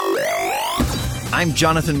I'm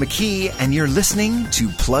Jonathan McKee, and you're listening to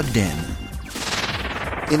Plugged In.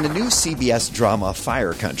 In the new CBS drama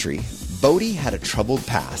Fire Country, Bodie had a troubled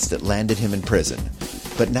past that landed him in prison.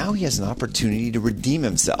 But now he has an opportunity to redeem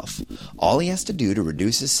himself. All he has to do to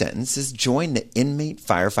reduce his sentence is join the inmate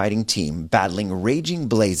firefighting team battling raging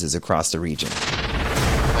blazes across the region.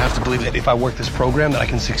 I have to believe that if I work this program that I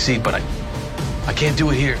can succeed, but I can't do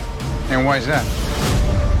it here. And why is that?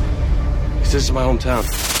 Because this is my hometown.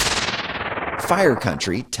 Fire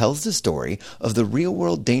Country tells the story of the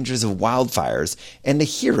real-world dangers of wildfires and the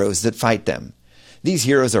heroes that fight them. These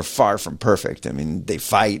heroes are far from perfect. They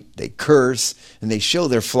fight, they curse, and they show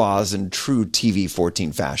their flaws in true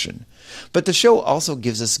TV-14 fashion. But the show also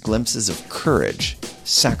gives us glimpses of courage,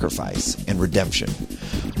 sacrifice, and redemption.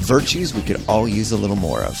 Virtues we could all use a little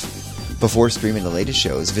more of. Before streaming the latest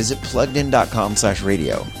shows, visit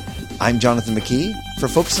pluggedin.com/radio. I'm Jonathan McKee for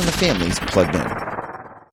Focus on the Family's Plugged In.